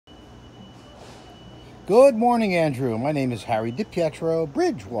Good morning, Andrew. My name is Harry DiPietro,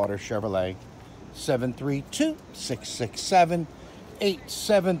 Bridgewater Chevrolet,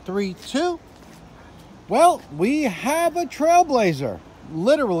 732-667-8732. Well, we have a Trailblazer.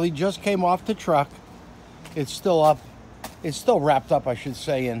 Literally just came off the truck. It's still up. It's still wrapped up, I should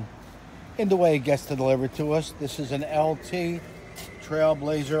say, in the way it gets delivered to us. This is an LT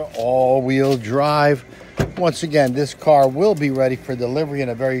Trailblazer all-wheel drive. Once again, this car will be ready for delivery in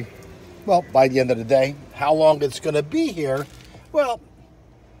a very, well, by the end of the day. How long it's going to be here? Well,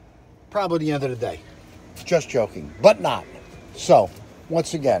 probably the end of the day. Just joking, but not. So,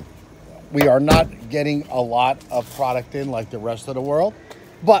 once again, we are not getting a lot of product in like the rest of the world.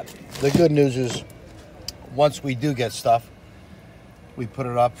 But the good news is, once we do get stuff, we put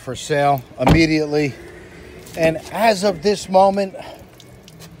it up for sale immediately. And as of this moment,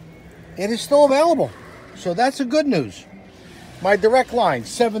 it is still available. So that's the good news. My direct line,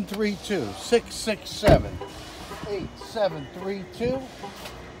 732-667-8732.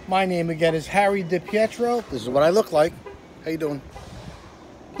 My name again is Harry DiPietro. This is what I look like. How you doing?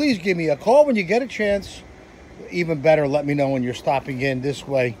 Please give me a call when you get a chance. Even better, let me know when you're stopping in. This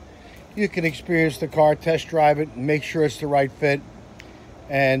way, you can experience the car, test drive it, make sure it's the right fit,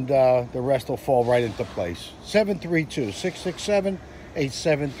 and the rest will fall right into place.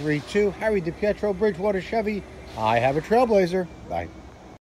 732-667-8732. Harry DiPietro, Bridgewater Chevy. I have a Trailblazer. Bye.